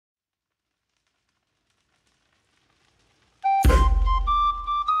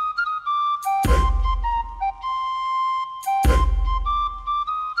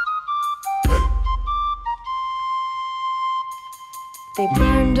They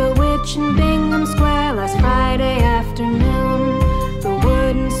burned a witch in Bingham Square last Friday afternoon. The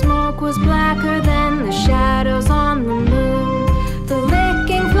wood and smoke was blacker than the shadows on the moon. The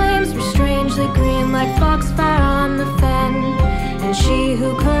licking flames were strangely green like foxfire on the fen. And she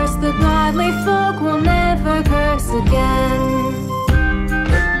who cursed the godly folk will never curse again.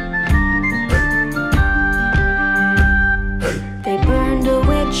 They burned a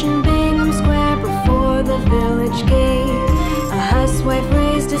witch in Bingham Square before the village gate. A housewife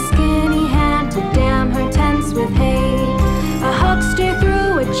raised a skinny hand to dam her tents with hay. A huckster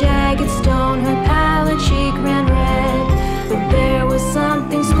threw a jagged stone, her pallid cheek ran red. But there was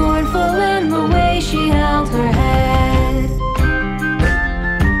something scornful in the way she held her head.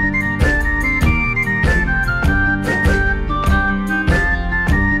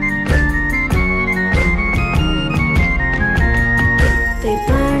 They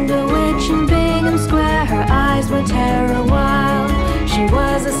burned a witch in Bingham Square, her eyes were terror wild. She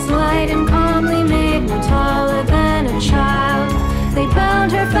was a slight and comely maid, no taller than a child. They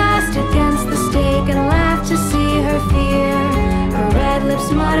bound her fast against the stake and laughed to see her fear. Her red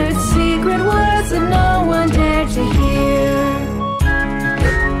lips muttered secret words that no one dared to hear.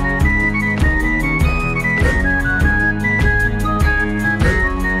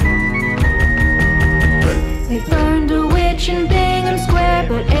 They burned a witch in Bingham Square,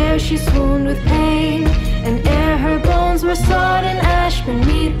 but ere she swooned with pain, and ere her bones were sawed in ash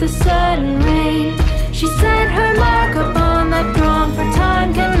beneath the sudden rain, she set her mark upon that throne, for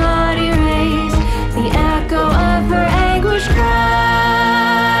time cannot erase the echo of her anguish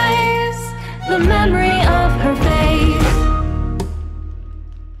cries. The memory